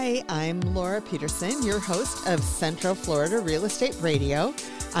Hi, I'm Laura Peterson, your host of Central Florida Real Estate Radio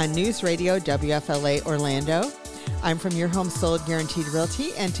on News Radio WFLA Orlando. I'm from Your Home Sold Guaranteed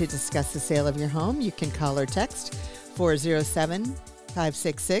Realty, and to discuss the sale of your home, you can call or text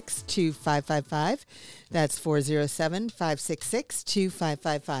 407-566-2555. That's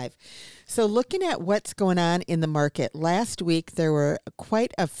 407-566-2555. So looking at what's going on in the market, last week there were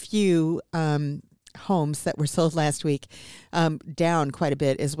quite a few homes that were sold last week, down quite a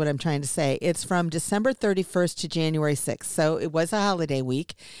bit is what I'm trying to say. It's from December 31st to January 6th. So it was a holiday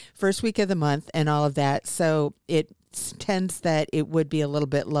week, first week of the month and all of that. So it tends that it would be a little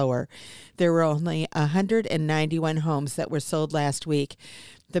bit lower. There were only 191 homes that were sold last week.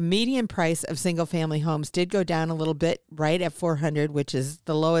 The median price of single family homes did go down a little bit, right at 400, which is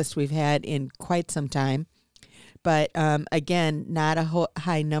the lowest we've had in quite some time. But again, not a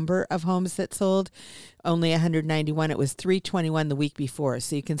high number of homes that sold, only 191. It was 321 the week before.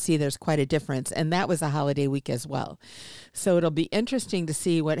 So you can see there's quite a difference. And that was a holiday week as well. So it'll be interesting to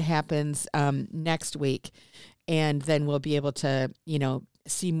see what happens next week. And then we'll be able to,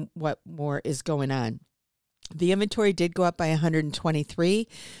 see what more is going on. The inventory did go up by 123,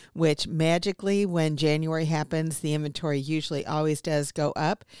 which magically, when January happens, the inventory usually always does go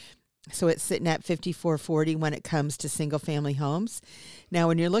up. So it's sitting at 5440 when it comes to single family homes. Now,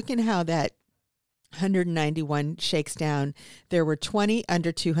 when you're looking how that 191 shakes down, there were 20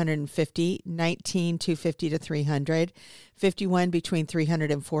 under 250, 19 250 to 300, 51 between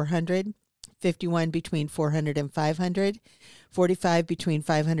 300 and 400, 51 between 400 and 500, 45 between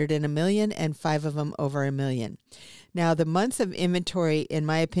 500 and a million, and 5 of them over a million. Now, the months of inventory, in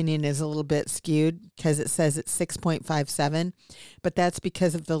my opinion, is a little bit skewed because it says it's 6.57, but that's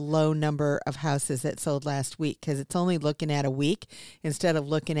because of the low number of houses that sold last week, because it's only looking at a week instead of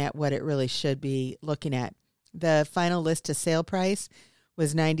looking at what it really should be looking at. The final list to sale price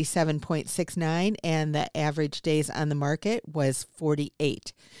was 97.69, and the average days on the market was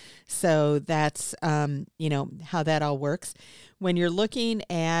 48. So that's, how that all works. When you're looking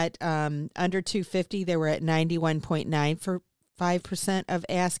at under 250, they were at 91.95% of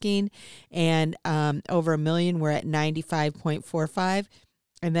asking, and over a million were at 95.45.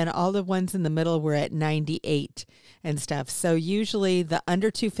 And then all the ones in the middle were at 98 and stuff. So usually the under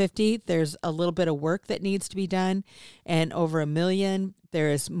 250, there's a little bit of work that needs to be done. And over a million,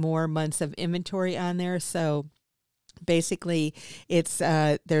 there's more months of inventory on there. So basically, it's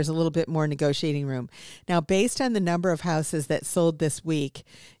there's a little bit more negotiating room. Now, based on the number of houses that sold this week,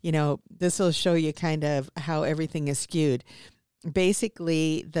 this will show you kind of how everything is skewed.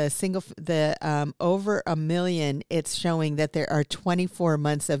 Basically, the over a million, it's showing that there are 24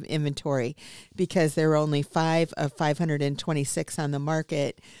 months of inventory because there were only 5 of 526 on the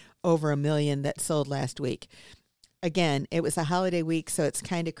market over a million that sold last week. Again, it was a holiday week, so it's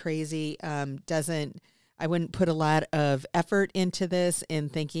kind of crazy. I wouldn't put a lot of effort into this in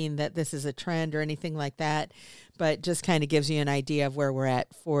thinking that this is a trend or anything like that, but just kind of gives you an idea of where we're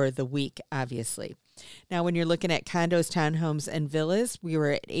at for the week, obviously. Now, when you're looking at condos, townhomes, and villas, we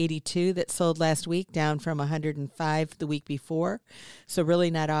were at 82 that sold last week, down from 105 the week before. So really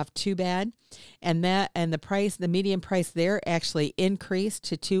not off too bad. And the median price there actually increased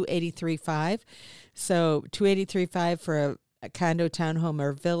to 283.5. So 283.5 for a condo, townhome,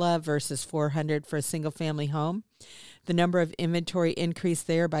 or villa versus 400 for a single family home. The number of inventory increased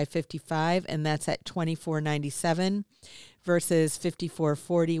there by 55, and that's at 2497 versus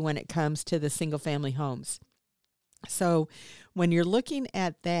 5440 when it comes to the single family homes. So when you're looking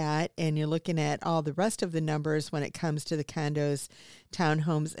at that and you're looking at all the rest of the numbers when it comes to the condos,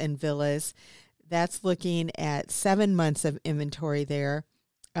 townhomes, and villas, that's looking at 7 months of inventory there.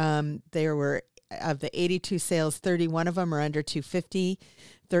 There were, of the 82 sales, 31 of them are under 250,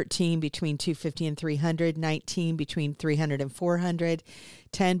 13 between 250 and 300, 19 between 300 and 400,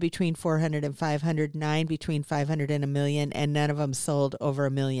 10 between 400 and 500, 9 between 500 and a million, and none of them sold over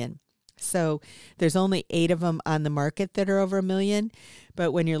a million. So there's only 8 of them on the market that are over a million.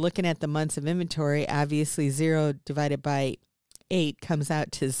 But when you're looking at the months of inventory, obviously 0 divided by 8 comes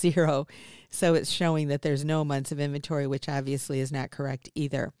out to 0. So it's showing that there's no months of inventory, which obviously is not correct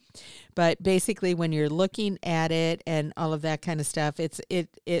either. But basically, when you're looking at it and all of that kind of stuff, with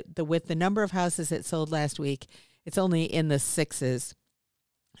the number of houses that sold last week, it's only in the 6s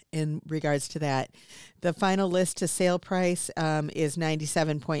in regards to that. The final list to sale price is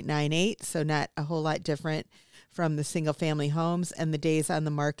 97.98, so not a whole lot different from the single family homes. And the days on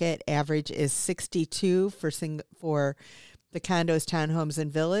the market average is 62 for the condos, townhomes,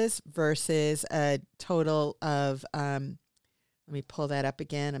 and villas versus a total of, let me pull that up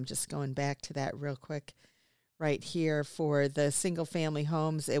again. I'm just going back to that real quick right here for the single family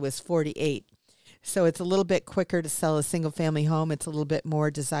homes, it was 48. So it's a little bit quicker to sell a single family home. It's a little bit more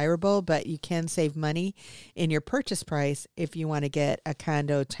desirable, but you can save money in your purchase price if you want to get a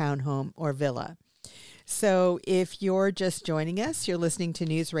condo, townhome, or villa. So if you're just joining us, you're listening to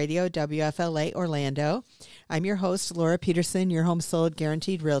News Radio WFLA Orlando. I'm your host, Laura Peterson, your home sold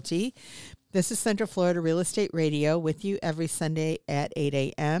guaranteed realty. This is Central Florida Real Estate Radio with you every Sunday at 8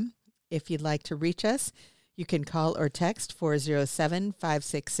 a.m. If you'd like to reach us, you can call or text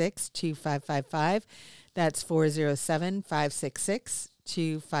 407-566-2555. That's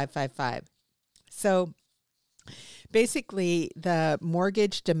 407-566-2555. So basically, the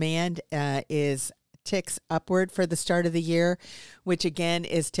mortgage demand is ticks upward for the start of the year, which again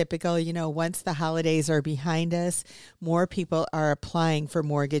is typical. You know, once the holidays are behind us, more people are applying for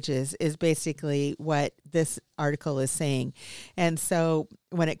mortgages is basically what this article is saying. And so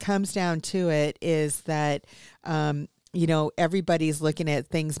when it comes down to it is that, you know, everybody's looking at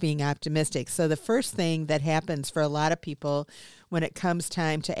things being optimistic. So the first thing that happens for a lot of people when it comes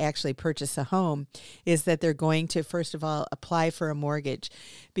time to actually purchase a home is that they're going to, first of all, apply for a mortgage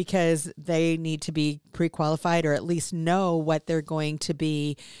because they need to be pre-qualified or at least know what they're going to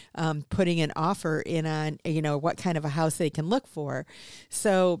be putting an offer in on, you know, what kind of a house they can look for.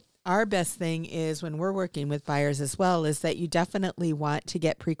 So our best thing is when we're working with buyers as well is that you definitely want to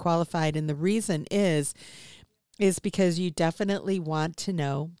get pre-qualified. And the reason is because you definitely want to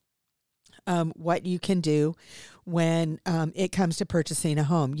know what you can do when it comes to purchasing a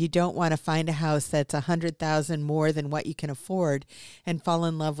home. You don't want to find a house that's $100,000 more than what you can afford and fall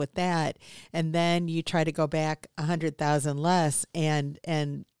in love with that, and then you try to go back $100,000 less and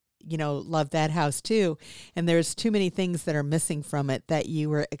you know, love that house too. And there's too many things that are missing from it that you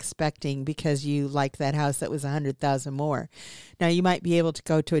were expecting because you liked that house that was $100,000 more. Now you might be able to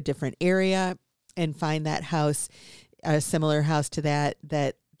go to a different area and find that house, a similar house to that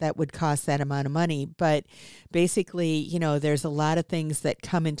would cost that amount of money. But basically, you know, there's a lot of things that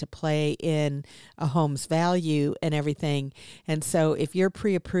come into play in a home's value and everything. And so if you're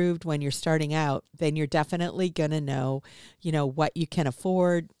pre-approved when you're starting out, then you're definitely going to know, you know, what you can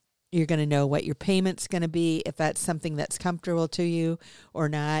afford. You're going to know what your payment's going to be, if that's something that's comfortable to you or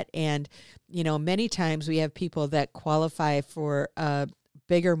not. And, you know, many times we have people that qualify for a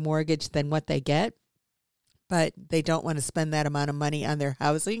bigger mortgage than what they get, but they don't want to spend that amount of money on their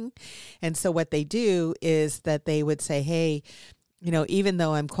housing. And so what they do is that they would say, hey, you know, even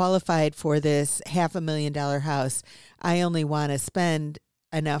though I'm qualified for this $500,000 house, I only want to spend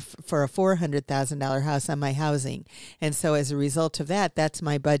enough for a $400,000 house on my housing. And so as a result of that, that's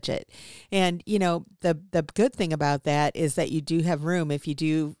my budget. And, you know, the good thing about that is that you do have room. If you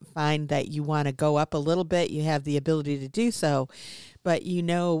do find that you want to go up a little bit, you have the ability to do so, but you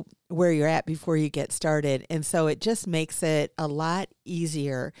know where you're at before you get started. And so it just makes it a lot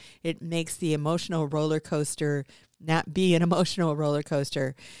easier. It makes the emotional roller coaster not be an emotional roller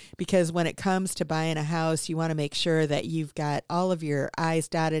coaster, because when it comes to buying a house, you want to make sure that you've got all of your I's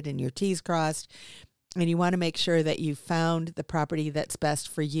dotted and your T's crossed, and you want to make sure that you've found the property that's best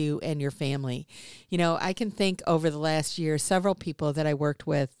for you and your family. You know, I can think over the last year, several people that I worked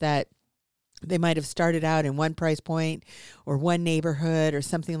with that they might have started out in one price point or one neighborhood or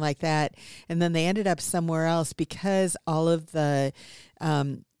something like that, and then they ended up somewhere else because all of the,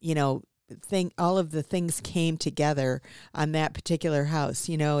 all of the things came together on that particular house.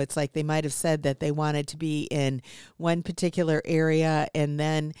 You know, it's like they might have said that they wanted to be in one particular area, and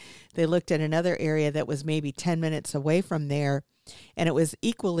then they looked at another area that was maybe 10 minutes away from there, and it was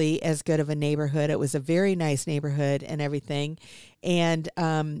equally as good of a neighborhood. It was a very nice neighborhood and everything. And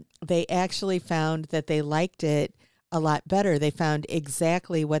they actually found that they liked it a lot better. They found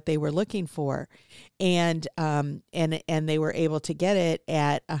exactly what they were looking for, and they were able to get it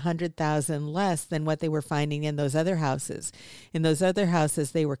at $100,000 less than what they were finding in those other houses. In those other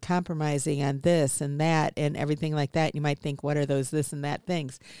houses, they were compromising on this and that and everything like that. You might think, what are those this and that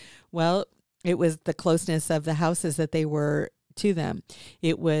things? Well, it was the closeness of the houses that they were to them.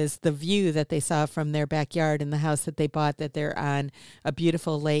 It was the view that they saw from their backyard and the house that they bought, that they're on a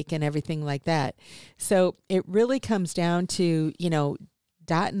beautiful lake and everything like that. So it really comes down to, you know,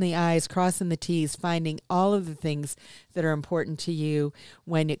 dotting the I's, crossing the T's, finding all of the things that are important to you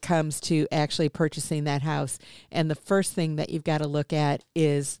when it comes to actually purchasing that house. And the first thing that you've got to look at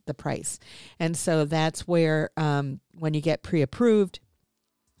is the price. And so that's where when you get pre-approved,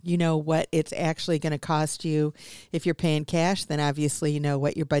 You know what it's actually going to cost you. If you're paying cash, then obviously you know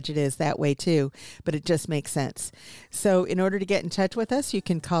what your budget is that way too, but it just makes sense. So in order to get in touch with us, you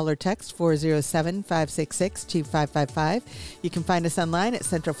can call or text 407-566-2555. You can find us online at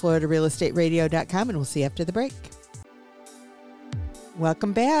centralfloridarealestateradio.com, and we'll see you after the break.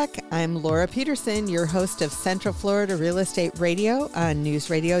 Welcome back. I'm Laura Peterson, your host of Central Florida Real Estate Radio on News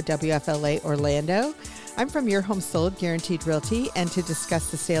Radio WFLA Orlando. I'm from Your Home Sold Guaranteed Realty, and to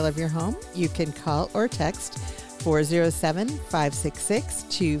discuss the sale of your home, you can call or text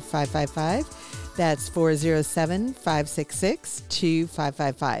 407-566-2555. That's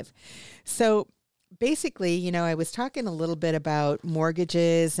 407-566-2555. So basically, you know, I was talking a little bit about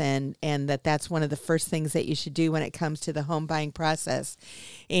mortgages and that's one of the first things that you should do when it comes to the home buying process.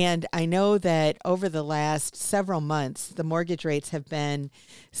 And I know that over the last several months, the mortgage rates have been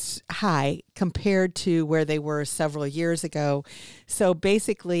high compared to where they were several years ago. So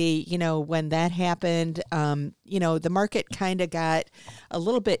basically, you know, when that happened, you know, the market kind of got a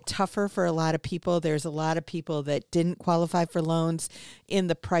little bit tougher for a lot of people. There's a lot of people that didn't qualify for loans in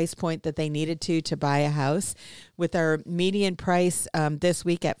the price point that they needed to buy a house. With our median price this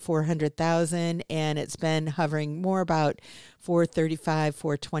week at $400,000, and it's been hovering more about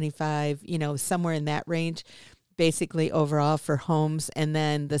 $435,000, $425,000, you know, somewhere in that range. Basically overall for homes, and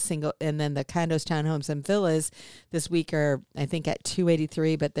then the condos, townhomes, and villas this week are, I think, at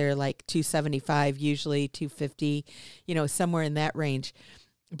 $283,000, but they're like $275,000, usually $250,000, you know, somewhere in that range.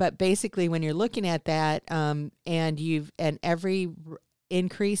 But basically, when you're looking at that, and every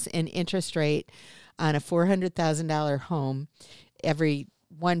increase in interest rate on a $400,000 home, every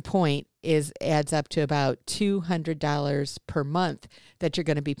 1 point adds up to about $200 per month that you're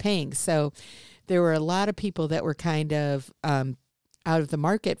going to be paying. So there were a lot of people that were kind of out of the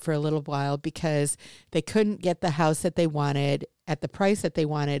market for a little while because they couldn't get the house that they wanted at the price that they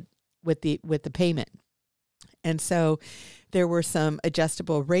wanted with the payment. And so there were some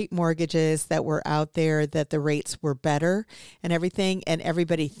adjustable rate mortgages that were out there that the rates were better and everything. And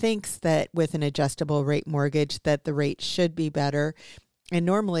everybody thinks that with an adjustable rate mortgage that the rate should be better. And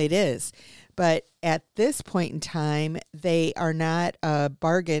normally it is. But at this point in time, they are not a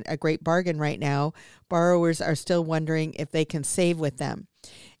great bargain right now. Borrowers are still wondering if they can save with them.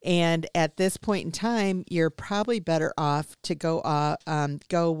 And at this point in time, you're probably better off to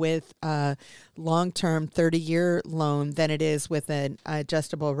go with a long-term 30-year loan than it is with an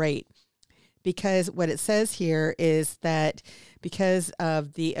adjustable rate. Because what it says here is that because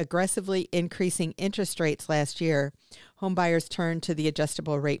of the aggressively increasing interest rates last year, home buyers turned to the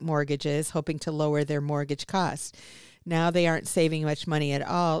adjustable rate mortgages, hoping to lower their mortgage costs. Now they aren't saving much money at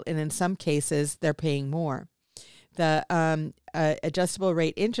all, and in some cases, they're paying more. The adjustable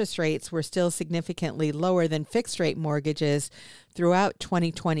rate interest rates were still significantly lower than fixed rate mortgages throughout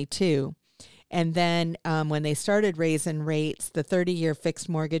 2022. And then when they started raising rates, the 30-year fixed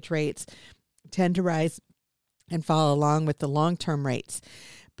mortgage rates tend to rise and fall along with the long-term rates.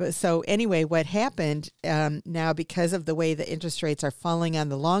 But so anyway, what happened now, because of the way the interest rates are falling on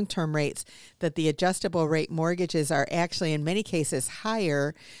the long-term rates, that the adjustable rate mortgages are actually in many cases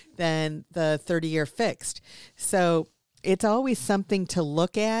higher than the 30-year fixed. So it's always something to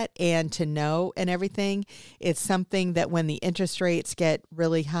look at and to know and everything. It's something that when the interest rates get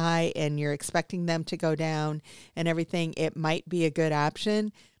really high and you're expecting them to go down and everything, it might be a good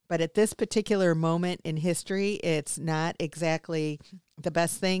option. But at this particular moment in history, it's not exactly the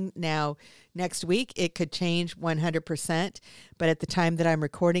best thing. Now, next week, it could change 100%. But at the time that I'm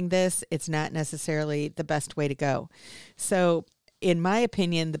recording this, it's not necessarily the best way to go. So in my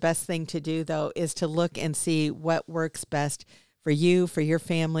opinion, the best thing to do, though, is to look and see what works best for you, for your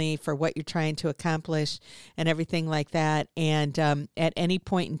family, for what you're trying to accomplish and everything like that. And at any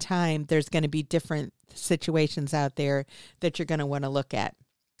point in time, there's going to be different situations out there that you're going to want to look at.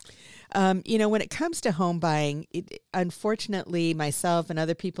 You know, when it comes to home buying, unfortunately, myself and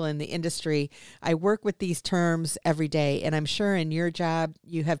other people in the industry, I work with these terms every day. And I'm sure in your job,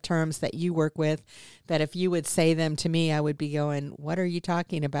 you have terms that you work with that if you would say them to me, I would be going, what are you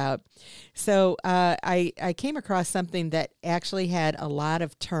talking about? So I came across something that actually had a lot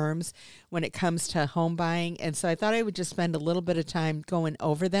of terms when it comes to home buying. And so I thought I would just spend a little bit of time going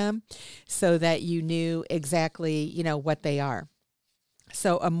over them so that you knew exactly, you know, what they are.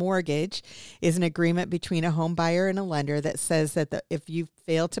 So a mortgage is an agreement between a home buyer and a lender that says that if you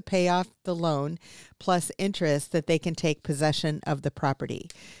fail to pay off the loan plus interest, that they can take possession of the property.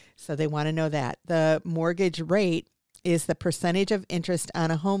 So they want to know that. The mortgage rate is the percentage of interest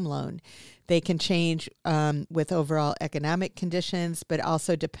on a home loan. They can change with overall economic conditions, but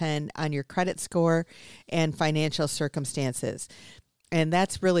also depend on your credit score and financial circumstances. And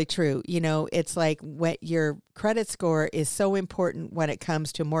that's really true. You know, it's like what your credit score is so important when it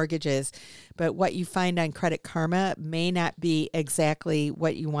comes to mortgages, but what you find on Credit Karma may not be exactly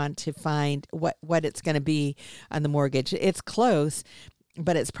what you want to find, what it's going to be on the mortgage. It's close,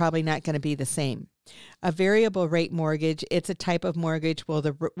 but it's probably not going to be the same. A variable rate mortgage, it's a type of mortgage where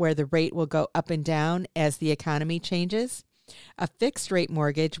the rate will go up and down as the economy changes. A fixed rate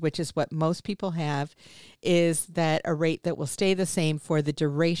mortgage, which is what most people have, is that a rate that will stay the same for the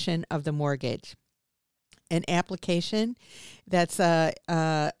duration of the mortgage. An application, that's a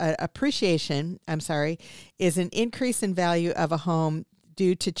appreciation, is an increase in value of a home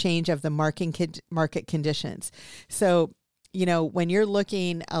due to change of the market conditions. So, you know, when you're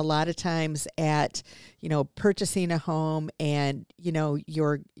looking a lot of times at, you know, purchasing a home and, you know,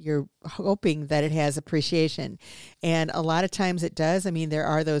 you're hoping that it has appreciation. And a lot of times it does. I mean, there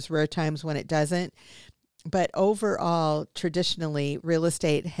are those rare times when it doesn't. But overall, traditionally, real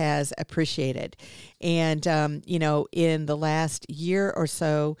estate has appreciated. And, you know, in the last year or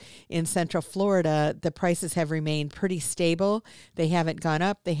so in Central Florida, the prices have remained pretty stable. They haven't gone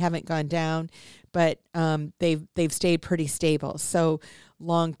up, they haven't gone down, but they've stayed pretty stable. So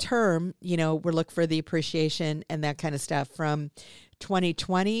long term, you know, we're looking for the appreciation and that kind of stuff. From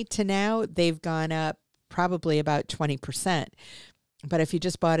 2020 to now, they've gone up probably about 20%. But if you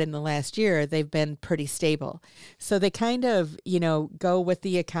just bought in the last year, they've been pretty stable. So they kind of, you know, go with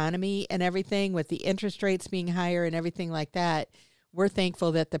the economy and everything, with the interest rates being higher and everything like that. We're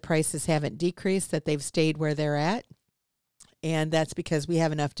thankful that the prices haven't decreased, that they've stayed where they're at. And that's because we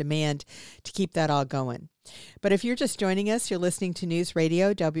have enough demand to keep that all going. But if you're just joining us, you're listening to News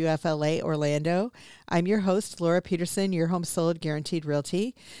Radio, WFLA Orlando. I'm your host, Laura Peterson, your home sold guaranteed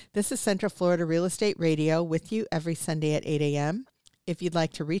realty. This is Central Florida Real Estate Radio with you every Sunday at 8 a.m. If you'd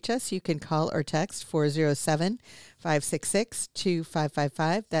like to reach us, you can call or text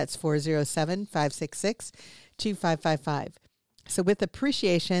 407-566-2555. That's 407-566-2555. So with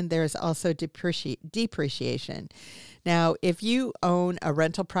appreciation, there is also depreciation. Now, if you own a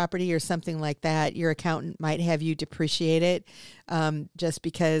rental property or something like that, your accountant might have you depreciate it just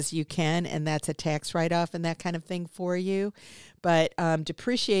because you can, and that's a tax write-off and that kind of thing for you. But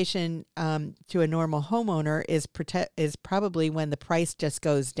depreciation to a normal homeowner is probably when the price just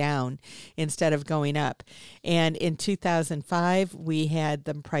goes down instead of going up. And in 2005, we had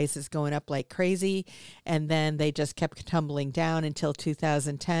the prices going up like crazy, and then they just kept tumbling down until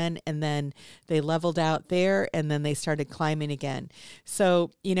 2010, and then they leveled out there, and then they started climbing again.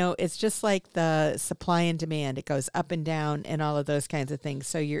 So, you know, it's just like the supply and demand. It goes up and down and all of those kinds of things.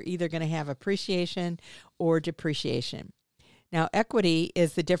 So you're either going to have appreciation or depreciation. Now, equity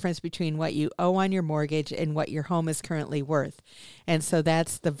is the difference between what you owe on your mortgage and what your home is currently worth. And so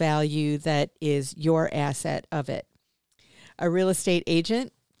that's the value that is your asset of it. A real estate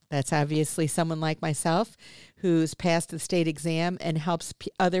agent, that's obviously someone like myself who's passed the state exam and helps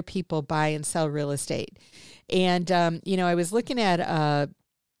other people buy and sell real estate. And, you know, I was looking at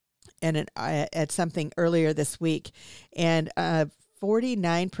something earlier this week, and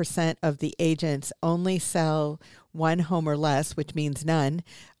 49% of the agents only sell one home or less, which means none,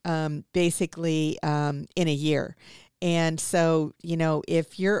 basically in a year. And so, you know,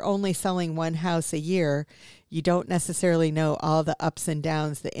 if you're only selling one house a year, you don't necessarily know all the ups and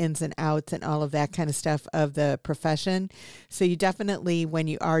downs, the ins and outs, and all of that kind of stuff of the profession. So you definitely, when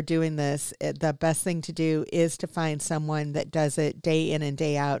you are doing this, the best thing to do is to find someone that does it day in and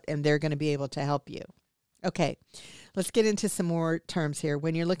day out, and they're going to be able to help you. Okay, let's get into some more terms here.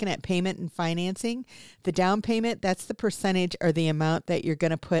 When you're looking at payment and financing, the down payment, that's the percentage or the amount that you're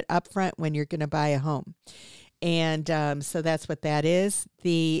going to put up front when you're going to buy a home. And so that's what that is.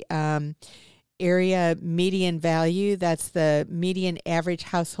 The area median value, that's the median average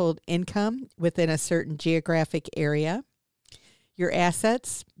household income within a certain geographic area. Your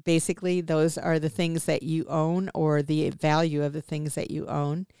assets, basically, those are the things that you own or the value of the things that you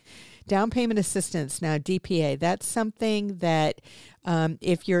own. Down payment assistance, now DPA, that's something that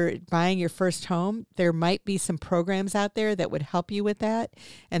if you're buying your first home, there might be some programs out there that would help you with that,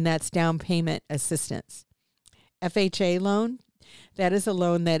 and that's down payment assistance. FHA loan, that is a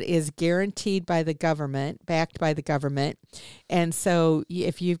loan that is guaranteed by the government, backed by the government. And so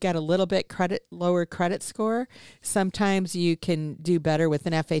if you've got a little bit lower credit score, sometimes you can do better with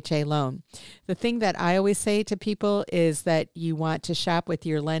an FHA loan. The thing that I always say to people is that you want to shop with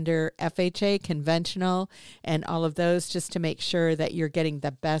your lender, FHA, conventional, and all of those, just to make sure that you're getting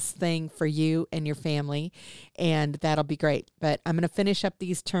the best thing for you and your family, and that'll be great. But I'm going to finish up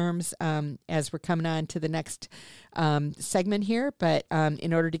these terms as we're coming on to the next segment here. here, but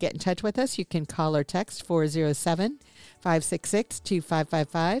in order to get in touch with us, you can call or text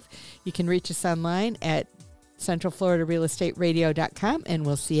 407-566-2555. You can reach us online at centralfloridarealestateradio.com, and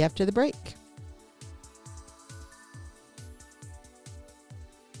we'll see you after the break.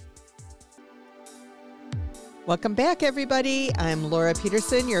 Welcome back, everybody. I'm Laura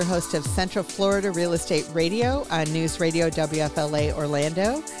Peterson, your host of Central Florida Real Estate Radio on News Radio WFLA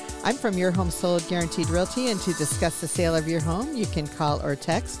Orlando. I'm from Your Home Sold Guaranteed Realty, and to discuss the sale of your home, you can call or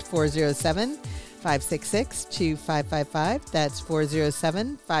text 407-566-2555. That's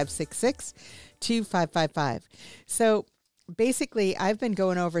 407-566-2555. So basically, I've been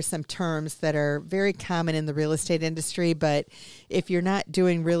going over some terms that are very common in the real estate industry, but if you're not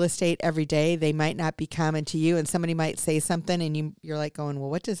doing real estate every day, they might not be common to you, and somebody might say something and you're like going, well,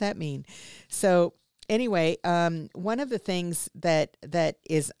 what does that mean? So anyway, one of the things that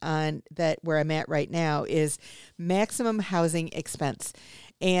is on that where I'm at right now is maximum housing expense.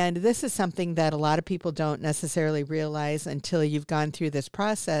 And this is something that a lot of people don't necessarily realize until you've gone through this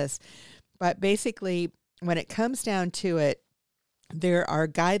process. But basically, when it comes down to it, there are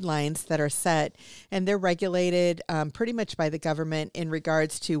guidelines that are set, and they're regulated pretty much by the government in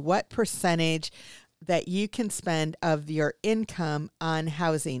regards to what percentage that you can spend of your income on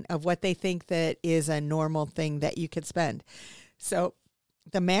housing, of what they think that is a normal thing that you could spend. So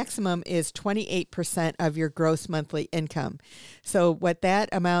the maximum is 28% of your gross monthly income. So what that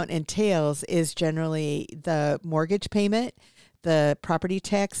amount entails is generally the mortgage payment, the property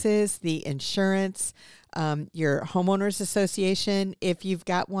taxes, the insurance, your homeowners association, if you've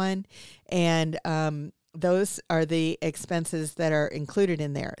got one, and those are the expenses that are included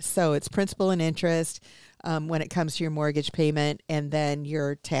in there. So it's principal and interest when it comes to your mortgage payment, and then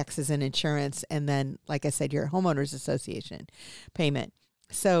your taxes and insurance, and then, like I said, your homeowners association payment.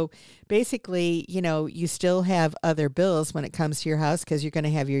 So basically, you know, you still have other bills when it comes to your house because you're going to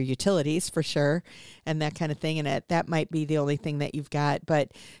have your utilities for sure and that kind of thing. And that might be the only thing that you've got.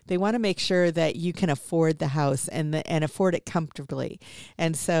 But they want to make sure that you can afford the house and afford it comfortably.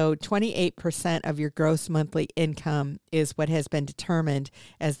 And so 28% of your gross monthly income is what has been determined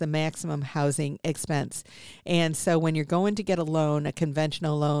as the maximum housing expense. And so when you're going to get a loan, a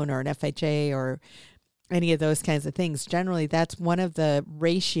conventional loan or an FHA or any of those kinds of things, generally that's one of the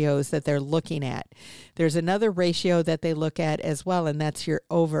ratios that they're looking at. There's another ratio that they look at as well, and that's your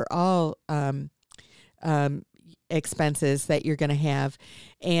overall expenses that you're going to have,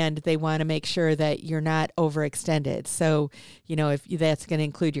 and they want to make sure that you're not overextended. So, you know, if that's going to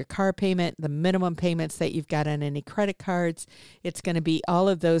include your car payment, the minimum payments that you've got on any credit cards, it's going to be all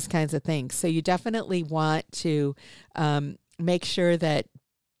of those kinds of things. So you definitely want to make sure that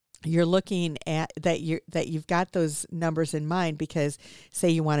you're looking at that you've got those numbers in mind, because say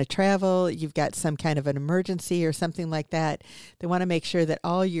you want to travel, you've got some kind of an emergency or something like that. They want to make sure that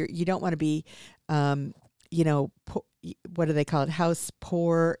you don't want to be, what do they call it? House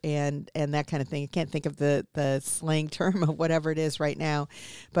poor and that kind of thing. I can't think of the slang term of whatever it is right now.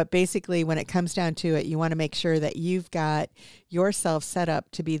 But basically, when it comes down to it, you want to make sure that you've got yourself set up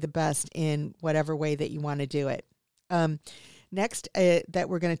to be the best in whatever way that you want to do it. Next that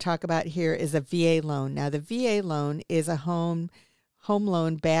we're going to talk about here is a VA loan. Now, the VA loan is a home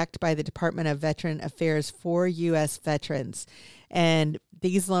loan backed by the Department of Veteran Affairs for U.S. veterans. And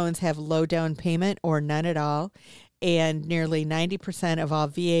these loans have low down payment or none at all. And nearly 90% of all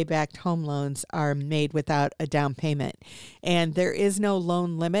VA-backed home loans are made without a down payment. And there is no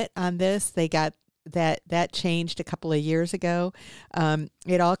loan limit on this. They got that changed a couple of years ago.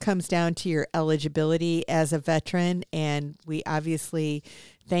 It all comes down to your eligibility as a veteran, and we obviously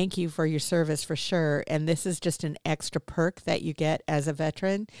thank you for your service for sure. And this is just an extra perk that you get as a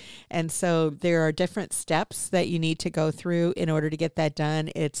veteran. And so there are different steps that you need to go through in order to get that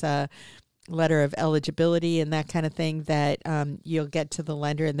done. It's a letter of eligibility and that kind of thing that you'll get to the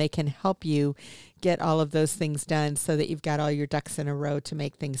lender, and they can help you get all of those things done so that you've got all your ducks in a row to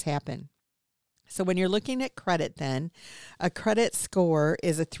make things happen. So when you're looking at credit then, a credit score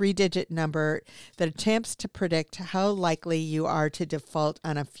is a 3-digit number that attempts to predict how likely you are to default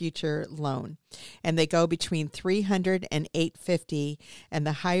on a future loan. And they go between 300 and 850, and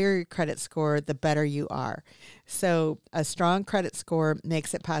the higher your credit score, the better you are. So a strong credit score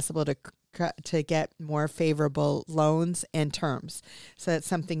makes it possible to get more favorable loans and terms. So that's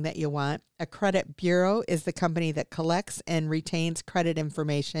something that you want. A credit bureau is the company that collects and retains credit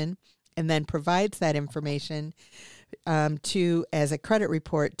information and then provides that information as a credit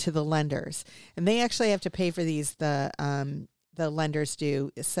report to the lenders. And they actually have to pay for these, the lenders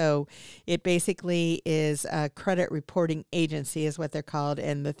do. So it basically is a credit reporting agency is what they're called.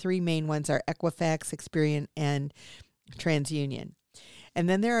 And the three main ones are Equifax, Experian, and TransUnion. And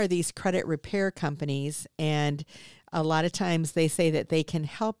then there are these credit repair companies, and a lot of times they say that they can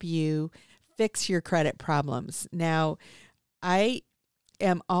help you fix your credit problems. Now, I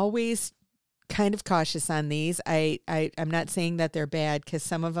am always kind of cautious on these. I'm not saying that they're bad, because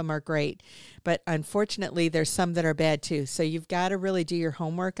some of them are great, but unfortunately there's some that are bad too. So you've got to really do your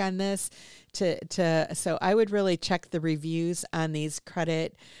homework on this so I would really check the reviews on these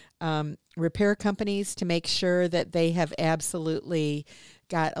credit repair companies to make sure that they have absolutely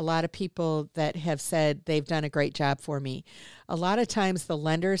got a lot of people that have said they've done a great job for me. A lot of times the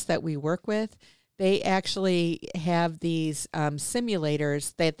lenders that we work with, they actually have these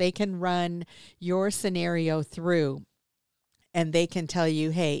simulators that they can run your scenario through, and they can tell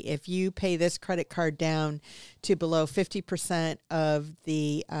you, hey, if you pay this credit card down to below 50% of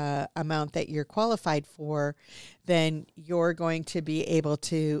the amount that you're qualified for, then you're going to be able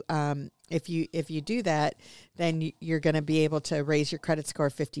to, if you do that, then you're going to be able to raise your credit score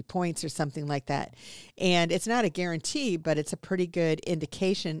 50 points or something like that. And it's not a guarantee, but it's a pretty good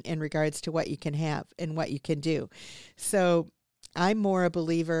indication in regards to what you can have and what you can do. So I'm more a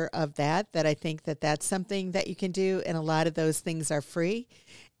believer of that I think that that's something that you can do, and a lot of those things are free.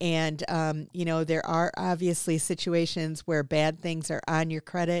 And, there are obviously situations where bad things are on your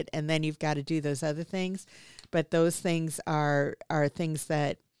credit, and then you've got to do those other things. But those things are things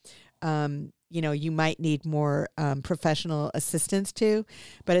that, you might need more professional assistance to.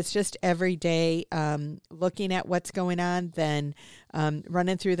 But it's just every day looking at what's going on, then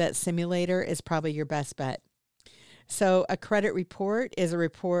running through that simulator is probably your best bet. So a credit report is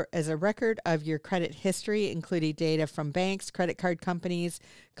a record of your credit history, including data from banks, credit card companies,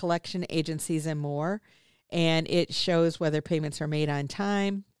 collection agencies, and more. And it shows whether payments are made on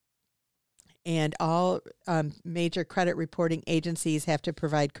time. And all major credit reporting agencies have to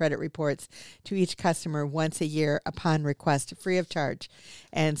provide credit reports to each customer once a year upon request, free of charge.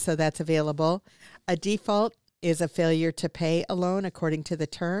 And so that's available. A default is a failure to pay a loan according to the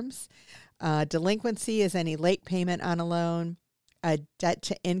terms. Delinquency is any late payment on a loan. A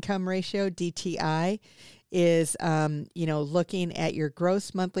debt-to-income ratio, DTI, is, looking at your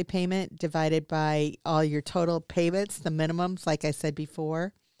gross monthly payment divided by all your total payments, the minimums, like I said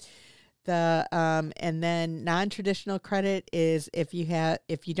before. And then non-traditional credit is if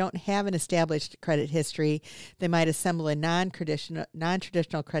you don't have an established credit history, they might assemble a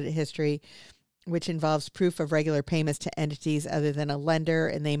non-traditional credit history, which involves proof of regular payments to entities other than a lender,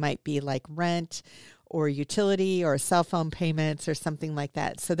 and they might be like rent or utility or cell phone payments or something like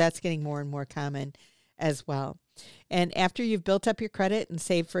that. So that's getting more and more common as well. And after you've built up your credit and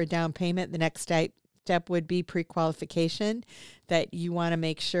saved for a down payment, the next step would be pre-qualification, that you want to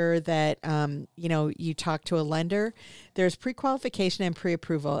make sure that, you talk to a lender. There's pre-qualification and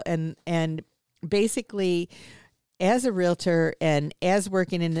pre-approval. And basically, as a realtor and as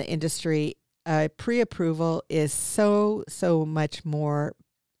working in the industry, pre-approval is so much more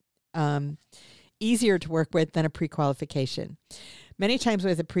easier to work with than a pre-qualification. Many times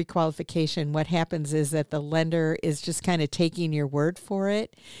with a pre-qualification, what happens is that the lender is just kind of taking your word for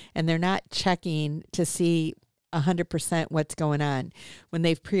it, and they're not checking to see 100% what's going on. When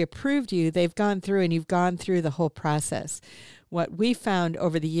they've pre-approved you, they've gone through and you've gone through the whole process. What we found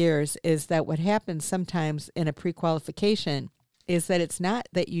over the years is that what happens sometimes in a pre-qualification is that it's not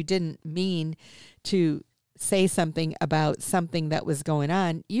that you didn't mean to say something about something that was going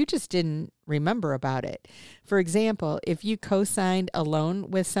on. You just didn't remember about it. For example, if you co-signed a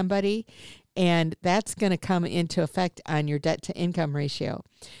loan with somebody, and that's going to come into effect on your debt to income ratio.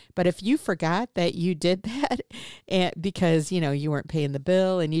 But if you forgot that you did that because, you weren't paying the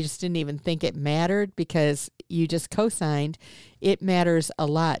bill and you just didn't even think it mattered because you just co-signed, it matters a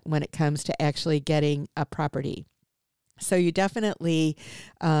lot when it comes to actually getting a property. So you definitely,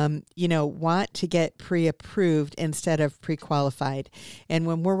 want to get pre-approved instead of pre-qualified. And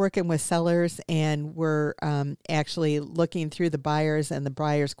when we're working with sellers and we're actually looking through the buyers and the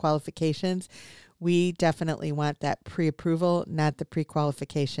buyers' qualifications, we definitely want that pre-approval, not the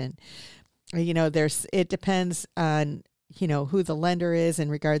pre-qualification. It depends on, who the lender is in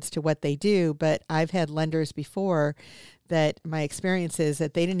regards to what they do. But I've had lenders before that my experience is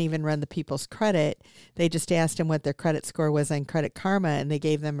that they didn't even run the people's credit. They just asked them what their credit score was on Credit Karma, and they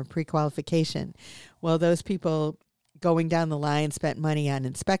gave them a pre-qualification. Well, those people going down the line spent money on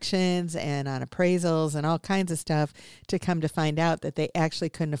inspections and on appraisals and all kinds of stuff to come to find out that they actually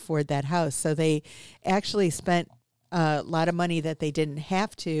couldn't afford that house. So they actually spent a lot of money that they didn't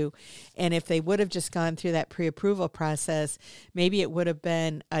have to. And if they would have just gone through that pre-approval process, maybe it would have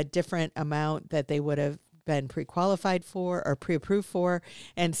been a different amount that they would have been pre-qualified for or pre-approved for.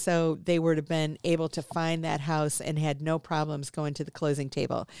 And so they would have been able to find that house and had no problems going to the closing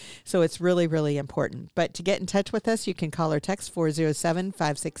table. So it's really, really important. But to get in touch with us, you can call or text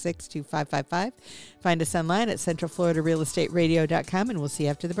 407-566-2555. Find us online at centralfloridarealestateradio.com, and we'll see you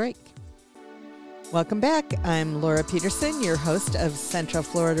after the break. Welcome back. I'm Laura Peterson, your host of Central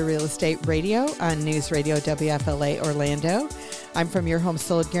Florida Real Estate Radio on News Radio WFLA Orlando. I'm from Your Home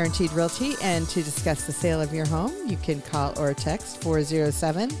Sold Guaranteed Realty, and to discuss the sale of your home, you can call or text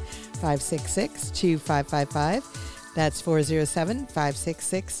 407-566-2555. That's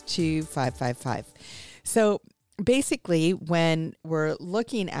 407-566-2555. So basically, when we're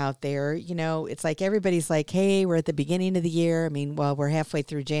looking out there, it's like everybody's like, hey, we're at the beginning of the year. I mean, well, we're halfway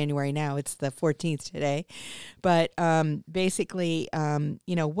through January now. It's the 14th today. But basically,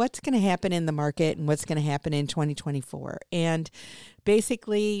 what's going to happen in the market and what's going to happen in 2024. And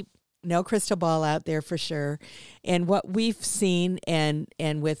basically, no crystal ball out there for sure. And what we've seen and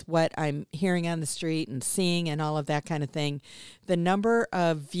with what I'm hearing on the street and seeing and all of that kind of thing, the number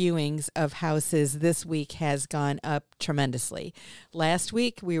of viewings of houses this week has gone up tremendously. Last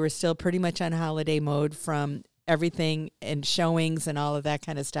week, we were still pretty much on holiday mode from everything and showings and all of that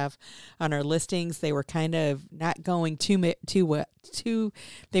kind of stuff on our listings. They were kind of not going they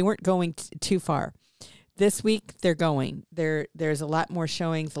weren't going too far. This week, they're going. There's a lot more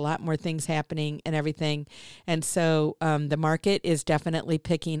showings, a lot more things happening and everything. And so the market is definitely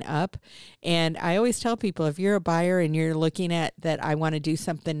picking up. And I always tell people, if you're a buyer and you're looking at that, I want to do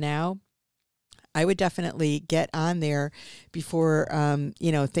something now, I would definitely get on there before,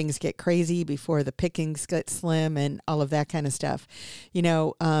 things get crazy, before the pickings get slim and all of that kind of stuff.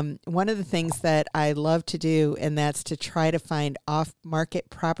 One of the things that I love to do, and that's to try to find off-market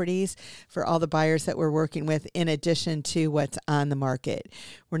properties for all the buyers that we're working with, in addition to what's on the market.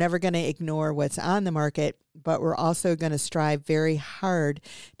 We're never going to ignore what's on the market, but we're also going to strive very hard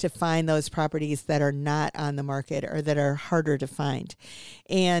to find those properties that are not on the market or that are harder to find.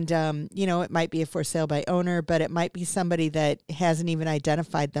 And, it might be a for sale by owner, but it might be somebody that hasn't even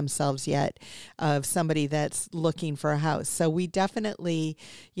identified themselves yet, of somebody that's looking for a house. So we definitely,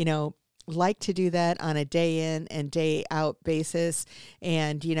 like to do that on a day in and day out basis.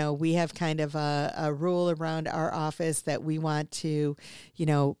 And, we have kind of a rule around our office that we want to,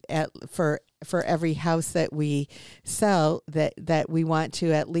 for every house that we sell, that we want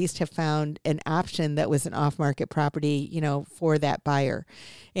to at least have found an option that was an off-market property, for that buyer.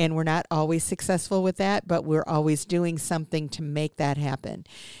 And we're not always successful with that, but we're always doing something to make that happen.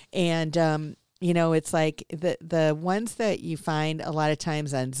 And, it's like the ones that you find a lot of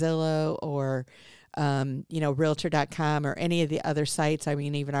times on Zillow or, Realtor.com or any of the other sites, I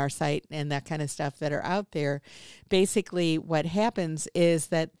mean, even our site and that kind of stuff that are out there. Basically, what happens is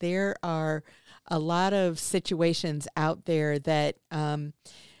that there are a lot of situations out there that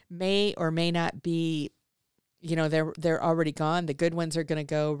may or may not be, they're already gone. The good ones are going to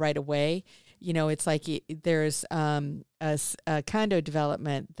go right away. It's like there's a condo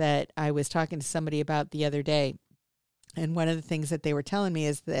development that I was talking to somebody about the other day. And one of the things that they were telling me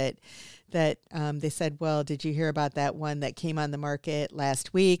is that they said, well, did you hear about that one that came on the market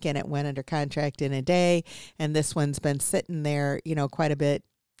last week and it went under contract in a day? And this one's been sitting there, quite a bit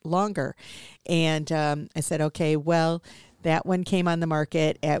longer. And I said, okay, well, that one came on the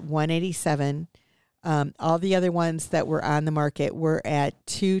market at 187. All the other ones that were on the market were at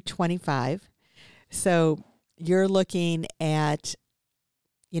 225. So you're looking at,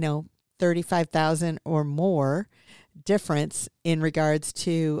 35,000 or more difference in regards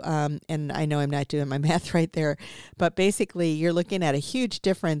to, and I know I'm not doing my math right there, but basically you're looking at a huge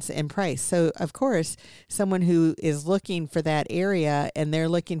difference in price. So of course, someone who is looking for that area and they're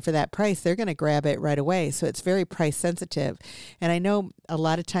looking for that price, they're going to grab it right away. So it's very price sensitive. And I know a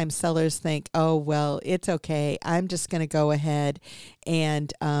lot of times sellers think, oh, well, it's okay. I'm just going to go ahead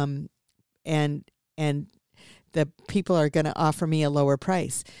and the people are going to offer me a lower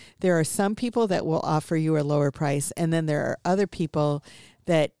price. There are some people that will offer you a lower price, and then there are other people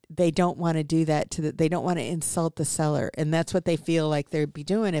that they don't want to do that they don't want to insult the seller, and that's what they feel like they'd be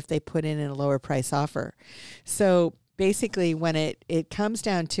doing if they put in a lower price offer. So basically, when it comes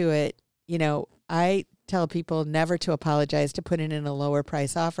down to it, I tell people never to apologize to put in a lower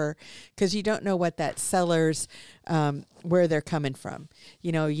price offer, because you don't know what that seller's where they're coming from.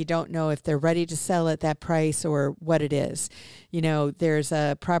 You don't know if they're ready to sell at that price or what it is. There's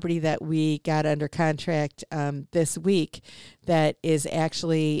a property that we got under contract this week that is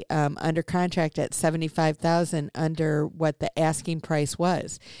actually under contract at $75,000 under what the asking price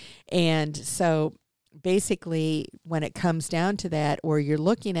was. And so basically, when it comes down to that, or you're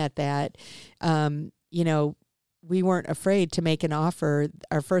looking at that, we weren't afraid to make an offer.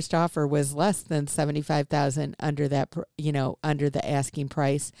 Our first offer was less than $75,000 under that, under the asking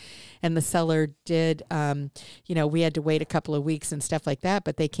price. And the seller did, we had to wait a couple of weeks and stuff like that,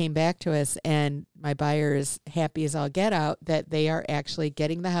 but they came back to us, and my buyer is happy as all get out that they are actually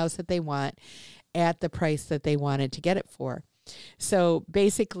getting the house that they want at the price that they wanted to get it for. So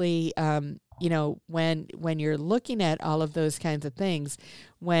basically, when you're looking at all of those kinds of things,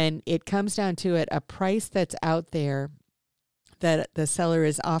 when it comes down to it, a price that's out there that the seller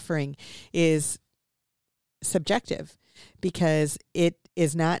is offering is subjective, because it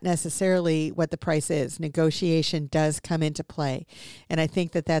is not necessarily what the price is. Negotiation does come into play. And I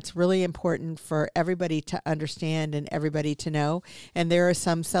think that that's really important for everybody to understand and everybody to know. And there are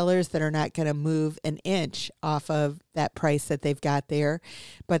some sellers that are not going to move an inch off of that price that they've got there,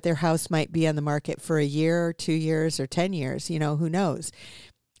 but their house might be on the market for a year or 2 years or 10 years, who knows?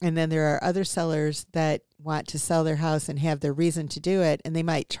 And then there are other sellers that want to sell their house and have their reason to do it, and they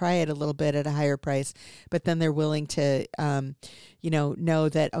might try it a little bit at a higher price, but then they're willing to, know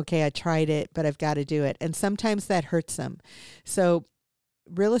that, okay, I tried it, but I've got to do it. And sometimes that hurts them. So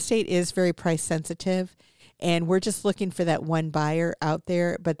real estate is very price sensitive, and we're just looking for that one buyer out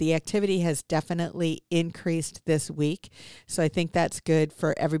there, but the activity has definitely increased this week. So I think that's good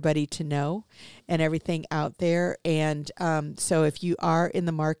for everybody to know and everything out there. And so if you are in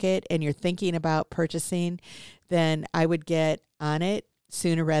the market and you're thinking about purchasing, then I would get on it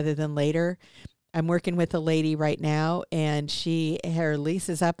sooner rather than later. I'm working with a lady right now, and her lease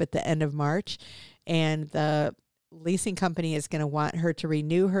is up at the end of March, and the leasing company is going to want her to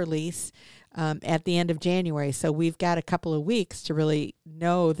renew her lease at the end of January. So we've got a couple of weeks to really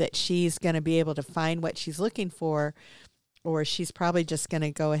know that she's going to be able to find what she's looking for, or she's probably just going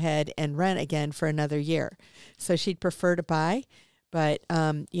to go ahead and rent again for another year. So she'd prefer to buy, but,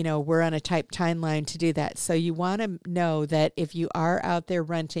 we're on a tight timeline to do that. So you want to know that if you are out there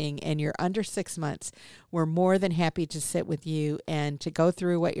renting and you're under 6 months, we're more than happy to sit with you and to go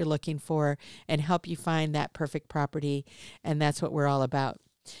through what you're looking for and help you find that perfect property. And that's what we're all about.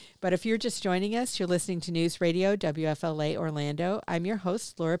 But if you're just joining us, you're listening to News Radio WFLA Orlando. I'm your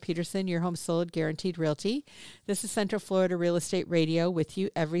host, Laura Peterson, your home sold guaranteed realty. This is Central Florida Real Estate Radio with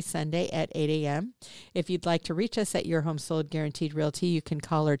you every Sunday at 8 a.m. If you'd like to reach us at Your Home Sold Guaranteed Realty, you can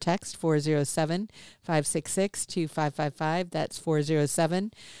call or text 407-566-2555. That's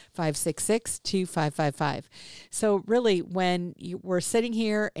 407-566-2555. So really, when we're sitting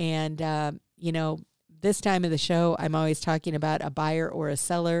here and, this time of the show, I'm always talking about a buyer or a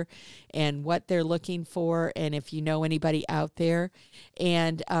seller and what they're looking for, and if you know anybody out there.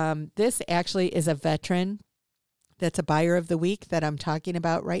 And this actually is a veteran that's a buyer of the week that I'm talking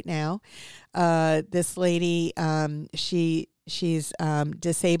about right now. This lady, she's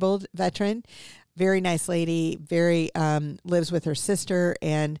disabled veteran. Very nice lady, lives with her sister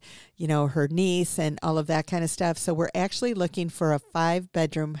and, her niece and all of that kind of stuff. So we're actually looking for a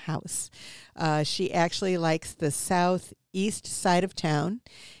 5-bedroom house. She actually likes the southeast side of town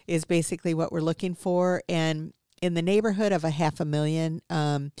is basically what we're looking for. And in the neighborhood of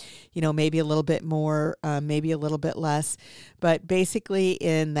 $500,000, maybe a little bit more, maybe a little bit less, but basically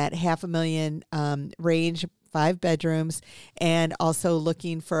in that $500,000 range, 5 bedrooms, and also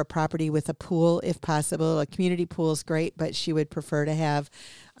looking for a property with a pool if possible. A community pool is great, but she would prefer to have,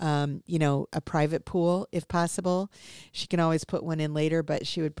 a private pool if possible. She can always put one in later, but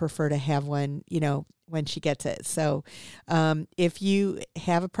she would prefer to have one, when she gets it. So if you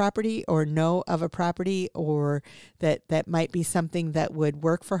have a property or know of a property or that might be something that would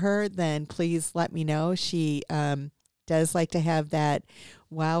work for her, then please let me know. She does like to have that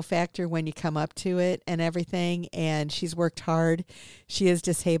wow factor when you come up to it and everything. And she's worked hard. She is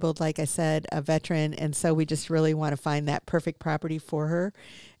disabled, like I said, a veteran. And so we just really want to find that perfect property for her.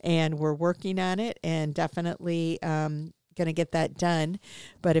 And we're working on it and definitely going to get that done.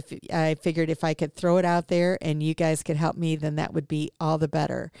 But if I figured if I could throw it out there and you guys could help me, then that would be all the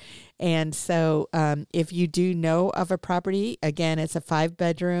better. And so if you do know of a property, again, it's a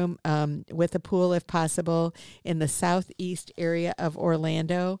 5-bedroom with a pool if possible in the southeast area of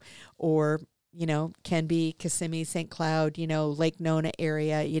Orlando, or can be Kissimmee, St. Cloud, Lake Nona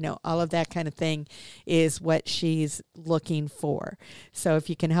area, all of that kind of thing is what she's looking for. So if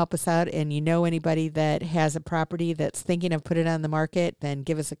you can help us out and you know anybody that has a property that's thinking of putting it on the market, then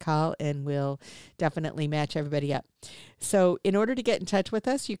give us a call and we'll definitely match everybody up. So in order to get in touch with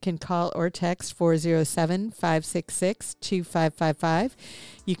us, you can call or text 407-566-2555.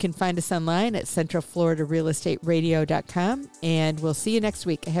 You can find us online at centralfloridarealestateradio.com, and we'll see you next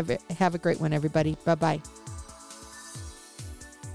week. Have a great one, everybody. Bye-bye.